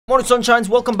Morning Sunshines,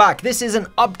 welcome back. This is an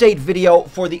update video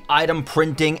for the item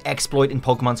printing exploit in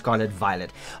Pokemon Scarlet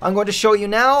Violet. I'm going to show you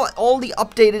now all the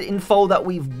updated info that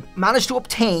we've managed to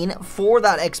obtain for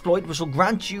that exploit, which will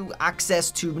grant you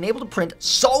access to being able to print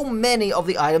so many of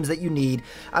the items that you need.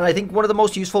 And I think one of the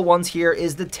most useful ones here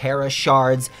is the Tera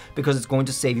shards, because it's going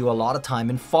to save you a lot of time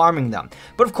in farming them.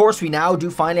 But of course, we now do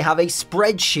finally have a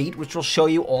spreadsheet which will show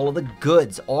you all of the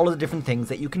goods, all of the different things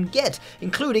that you can get,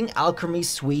 including alchemy,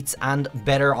 sweets, and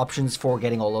better options for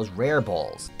getting all those rare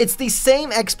balls. It's the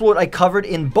same exploit I covered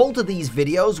in both of these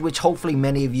videos, which hopefully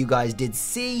many of you guys did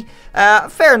see. A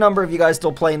fair number of you guys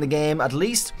still playing the game, at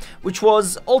least, which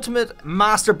was Ultimate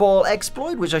Master Ball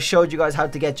exploit, which I showed you guys how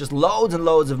to get just loads and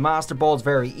loads of Master Balls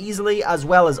very easily, as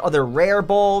well as other rare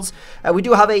balls. We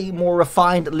do have a more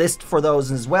refined list for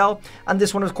those as well, and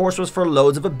this one of course was for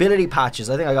loads of ability patches.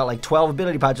 I think I got like 12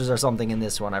 ability patches or something in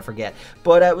this one, I forget,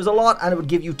 but it was a lot, and it would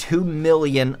give you 2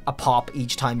 million a pop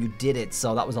each time you did it,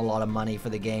 so that was a lot of money for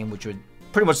the game, which would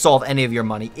pretty much solve any of your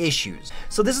money issues.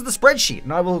 So this is the spreadsheet,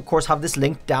 and I will of course have this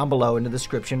linked down below in the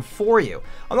description for you.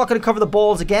 I'm not going to cover the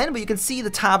balls again, but you can see the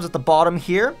tabs at the bottom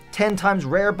here. 10 times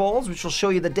rare balls, which will show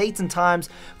you the dates and times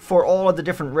for all of the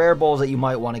different rare balls that you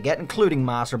might want to get, including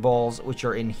master balls, which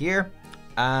are in here.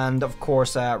 And of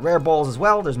course rare balls as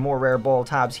well. There's more rare ball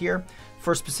tabs here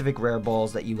for specific rare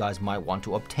balls that you guys might want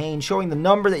to obtain, showing the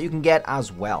number that you can get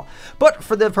as well. But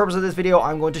for the purpose of this video,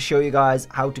 I'm going to show you guys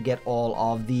how to get all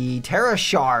of the Tera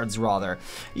shards, rather.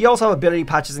 You also have ability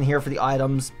patches in here for the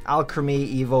items,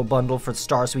 Alchemy Evo bundle for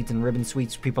Star Sweets and Ribbon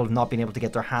Sweets, people have not been able to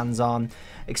get their hands on,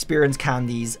 experience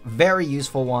candies, very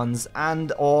useful ones,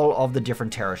 and all of the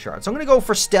different Tera shards. So I'm going to go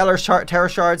for Stellar Tera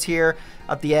shards here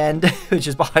at the end, which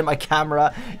is behind my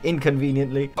camera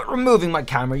inconveniently. But removing my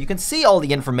camera, you can see all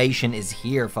the information is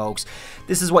here, folks.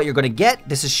 This is what you're going to get.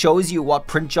 This shows you what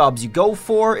print jobs you go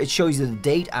for. It shows you the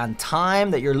date and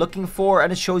time that you're looking for,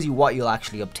 and it shows you what you'll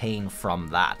actually obtain from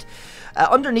that.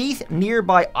 Underneath,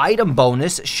 nearby item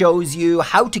bonus shows you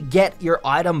how to get your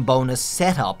item bonus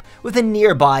set up with a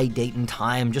nearby date and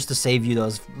time, just to save you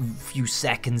those few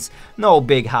seconds. No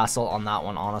big hassle on that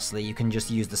one, honestly. You can just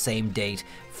use the same date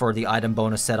for the item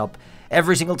bonus setup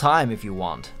every single time if you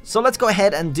want. So let's go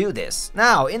ahead and do this.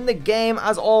 Now, in the game,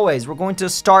 as always, we're going to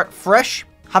start fresh,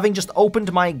 having just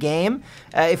opened my game.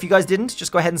 If you guys didn't,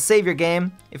 just go ahead and save your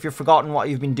game if you've forgotten what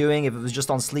you've been doing, if it was just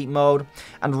on sleep mode,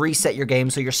 and reset your game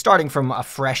so you're starting from a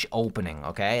fresh opening,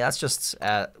 okay? That's just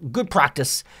good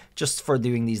practice just for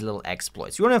doing these little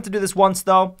exploits. You only have to do this once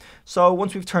though, so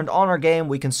once we've turned on our game,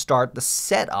 we can start the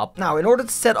setup. Now, in order to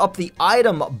set up the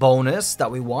item bonus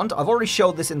that we want, I've already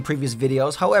showed this in previous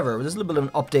videos, however, there's a little bit of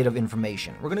an update of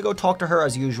information. We're gonna go talk to her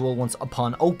as usual once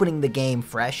upon opening the game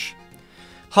fresh.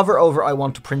 Hover over I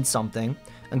want to print something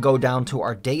and go down to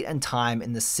our date and time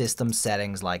in the system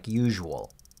settings like usual.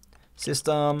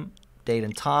 System, date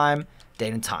and time,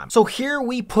 date and time. So here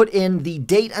we put in the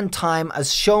date and time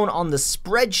as shown on the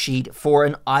spreadsheet for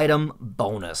an item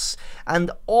bonus.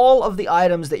 And all of the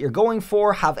items that you're going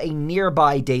for have a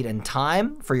nearby date and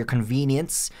time for your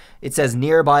convenience. It says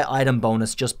nearby item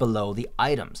bonus just below the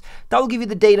items. That will give you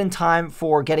the date and time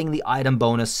for getting the item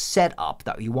bonus set up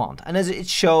that you want. And as it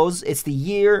shows, it's the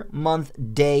year, month,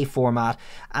 day format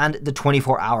and the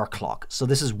 24-hour clock. So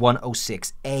this is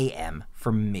 1:06 a.m.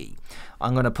 for me.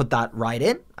 I'm going to put that right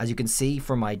in. As you can see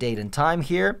for my date and time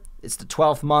here, it's the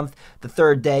 12th month, the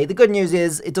 3rd day. The good news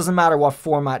is it doesn't matter what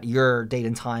format your date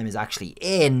and time is actually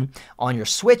in on your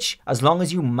Switch, as long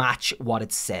as you match what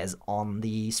it says on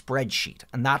the spreadsheet.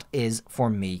 And that is,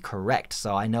 for me, correct.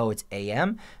 So I know it's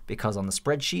AM because on the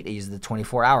spreadsheet it uses the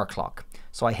 24-hour clock.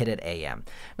 So I hit it AM.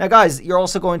 Now guys, you're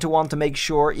also going to want to make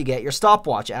sure you get your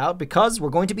stopwatch out, because we're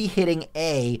going to be hitting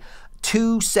A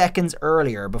 2 seconds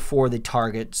earlier before the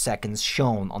target seconds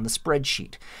shown on the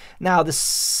spreadsheet. Now, the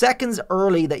seconds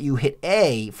early that you hit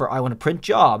A for I want to print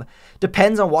job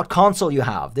depends on what console you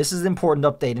have. This is important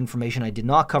update information I did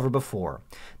not cover before.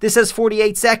 This says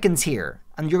 48 seconds here,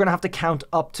 and you're going to have to count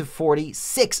up to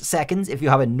 46 seconds if you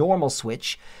have a normal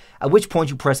Switch, at which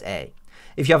point you press A.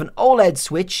 If you have an OLED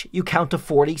Switch, you count to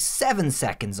 47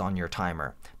 seconds on your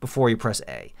timer before you press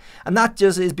A. And that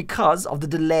just is because of the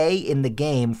delay in the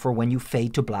game for when you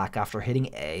fade to black after hitting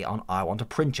A on I want a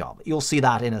print job. You'll see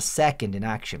that in a second in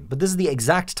action, but this is the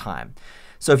exact time.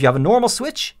 So if you have a normal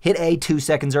Switch, hit A 2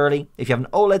 seconds early. If you have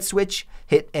an OLED Switch,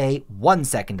 hit A 1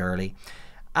 second early.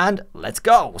 And let's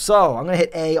go. So I'm going to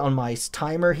hit A on my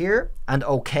timer here and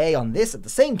OK on this at the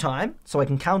same time, so I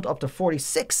can count up to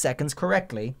 46 seconds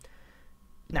correctly.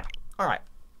 Now, all right.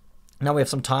 Now we have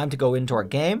some time to go into our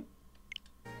game.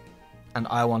 And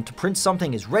I want to print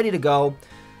something is ready to go.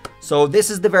 So this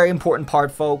is the very important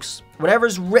part, folks.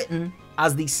 Whatever's written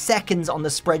as the seconds on the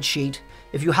spreadsheet.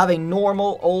 If you have a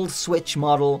normal old Switch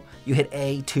model, you hit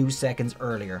A 2 seconds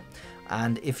earlier.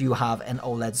 And if you have an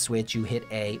OLED Switch, you hit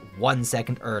A 1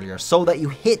 second earlier, so that you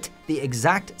hit the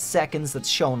exact seconds that's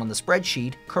shown on the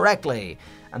spreadsheet correctly.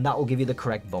 And that will give you the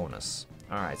correct bonus.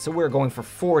 Alright, so we're going for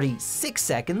 46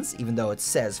 seconds, even though it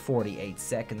says 48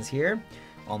 seconds here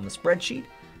on the spreadsheet.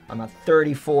 I'm at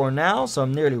 34 now, so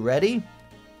I'm nearly ready.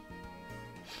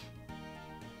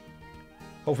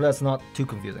 Hopefully that's not too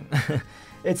confusing.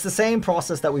 It's the same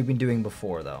process that we've been doing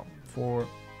before, though. 4,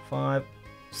 5,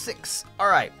 6.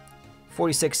 Alright.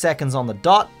 46 seconds on the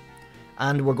dot.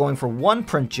 And we're going for one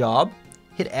print job.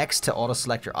 Hit X to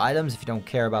auto-select your items if you don't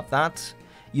care about that.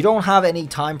 You don't have any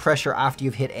time pressure after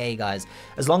you've hit A, guys.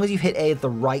 As long as you hit A at the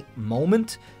right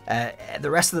moment, the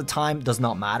rest of the time does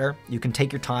not matter. You can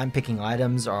take your time picking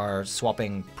items or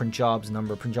swapping print jobs,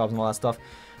 number of print jobs and all that stuff.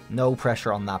 No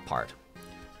pressure on that part.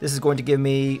 This is going to give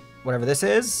me whatever this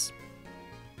is.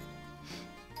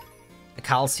 A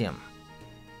calcium.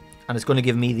 And it's going to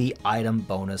give me the item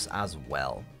bonus as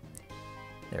well.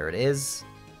 There it is.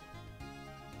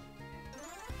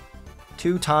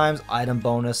 2 times item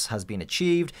bonus has been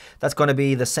achieved. That's going to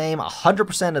be the same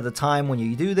 100% of the time when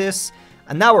you do this.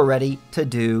 And now we're ready to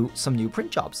do some new print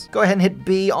jobs. Go ahead and hit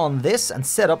B on this and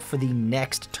set up for the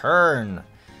next turn.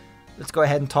 Let's go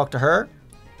ahead and talk to her.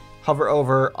 Hover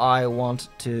over I want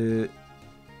to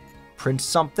print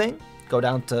something. Go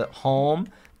down to home,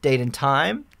 date and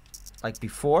time, like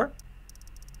before.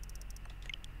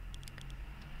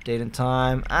 Date and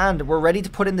time, and we're ready to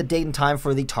put in the date and time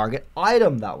for the target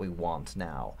item that we want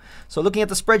now. So looking at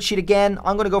the spreadsheet again,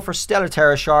 I'm going to go for Stellar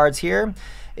Tera shards here.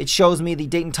 It shows me the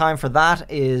date and time for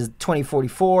that is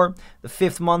 2044, the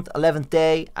 5th month, 11th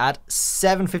day at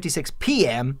 7:56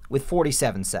 p.m. with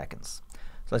 47 seconds.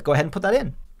 So let's go ahead and put that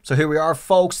in. So here we are,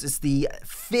 folks. It's the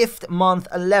 5th month,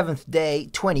 11th day,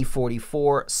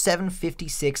 2044,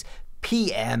 7:56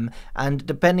 p.m. and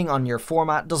depending on your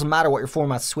format, doesn't matter what your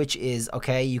format switch is,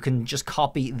 okay, you can just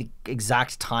copy the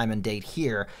exact time and date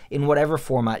here in whatever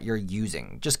format you're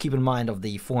using. Just keep in mind of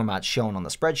the format shown on the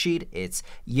spreadsheet. It's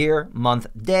year, month,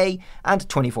 day, and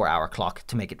 24-hour clock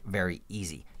to make it very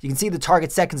easy. You can see the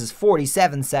target seconds is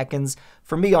 47 seconds.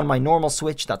 For me on my normal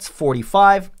switch, that's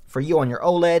 45. For you on your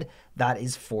OLED, that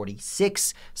is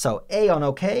 46. So A on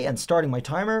OK and starting my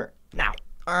timer now.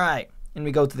 All right, in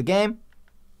we go to the game.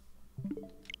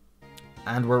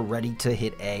 And we're ready to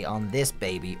hit A on this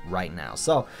baby right now.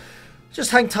 So just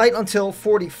hang tight until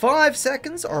 45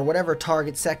 seconds or whatever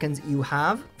target seconds you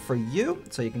have for you.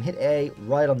 So you can hit A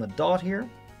right on the dot here.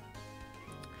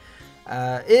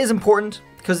 It is important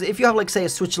because if you have, like, say, a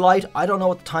Switch Lite, I don't know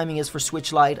what the timing is for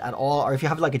Switch Lite at all. Or if you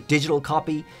have like a digital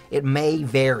copy, it may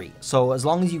vary. So as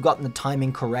long as you've gotten the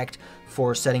timing correct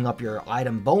for setting up your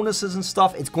item bonuses and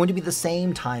stuff, it's going to be the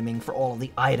same timing for all of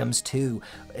the items too.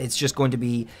 It's just going to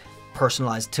be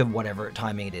personalized to whatever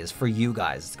timing it is for you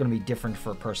guys. It's going to be different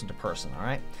for person to person, all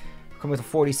right? Coming with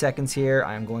 40 seconds here.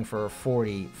 I'm going for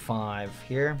 45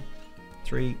 here.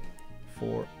 3,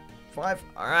 4, 5.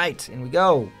 All right, in we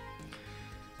go.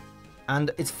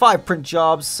 And it's 5 print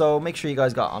jobs, so make sure you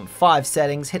guys got on 5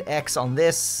 settings. Hit X on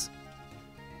this.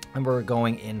 And we're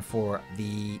going in for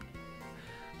the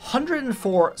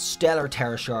 104 Stellar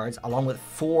Tera shards along with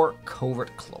 4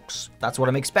 covert cloaks. That's what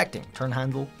I'm expecting. Turn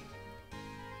handle.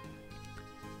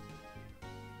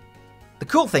 The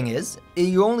cool thing is,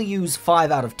 you only use 5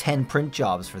 out of 10 print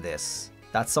jobs for this.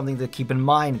 That's something to keep in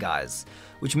mind, guys.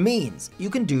 Which means you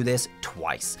can do this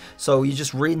twice. So you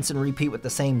just rinse and repeat with the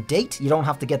same date. You don't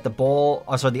have to get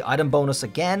the item bonus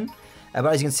again. But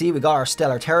as you can see, we got our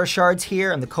Stellar Tera shards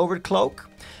here and the covert cloak.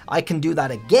 I can do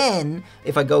that again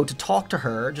if I go to talk to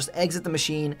her. Just exit the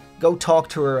machine, go talk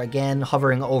to her again,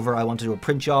 hovering over I want to do a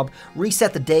print job,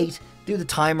 reset the date, do the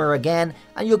timer again,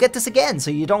 and you'll get this again.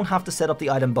 So you don't have to set up the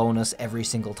item bonus every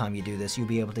single time you do this. You'll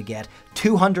be able to get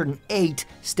 208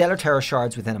 Stellar Tera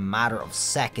shards within a matter of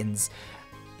seconds.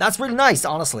 That's really nice,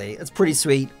 honestly. It's pretty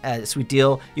sweet, sweet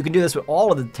deal. You can do this with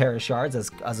all of the Tera shards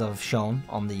as I've shown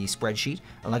on the spreadsheet.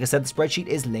 And like I said, the spreadsheet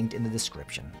is linked in the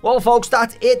description. Well, folks,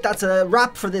 that's it. That's a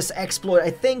wrap for this exploit. I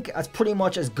think that's pretty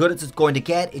much as good as it's going to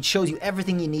get. It shows you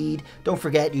everything you need. Don't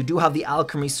forget, you do have the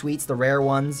alchemy suites, the rare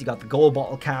ones. You got the gold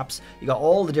bottle caps. You got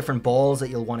all the different balls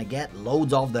that you'll want to get.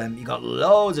 Loads of them. You got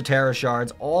loads of Tera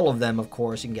shards. All of them, of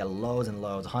course. You can get loads and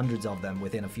loads, hundreds of them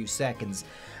within a few seconds.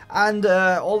 And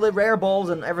all the rare balls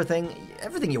and everything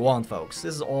you want, folks.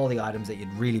 This is all the items that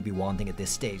you'd really be wanting at this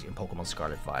stage in Pokemon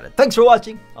Scarlet Violet. Thanks for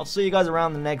watching. I'll see you guys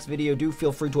around the next video. Do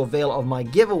feel free to avail of my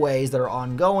giveaways that are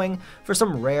ongoing for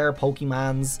some rare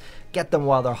Pokemons. Get them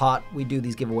while they're hot. We do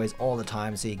these giveaways all the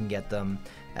time, so you can get them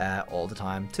all the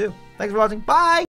time too. Thanks for watching. Bye!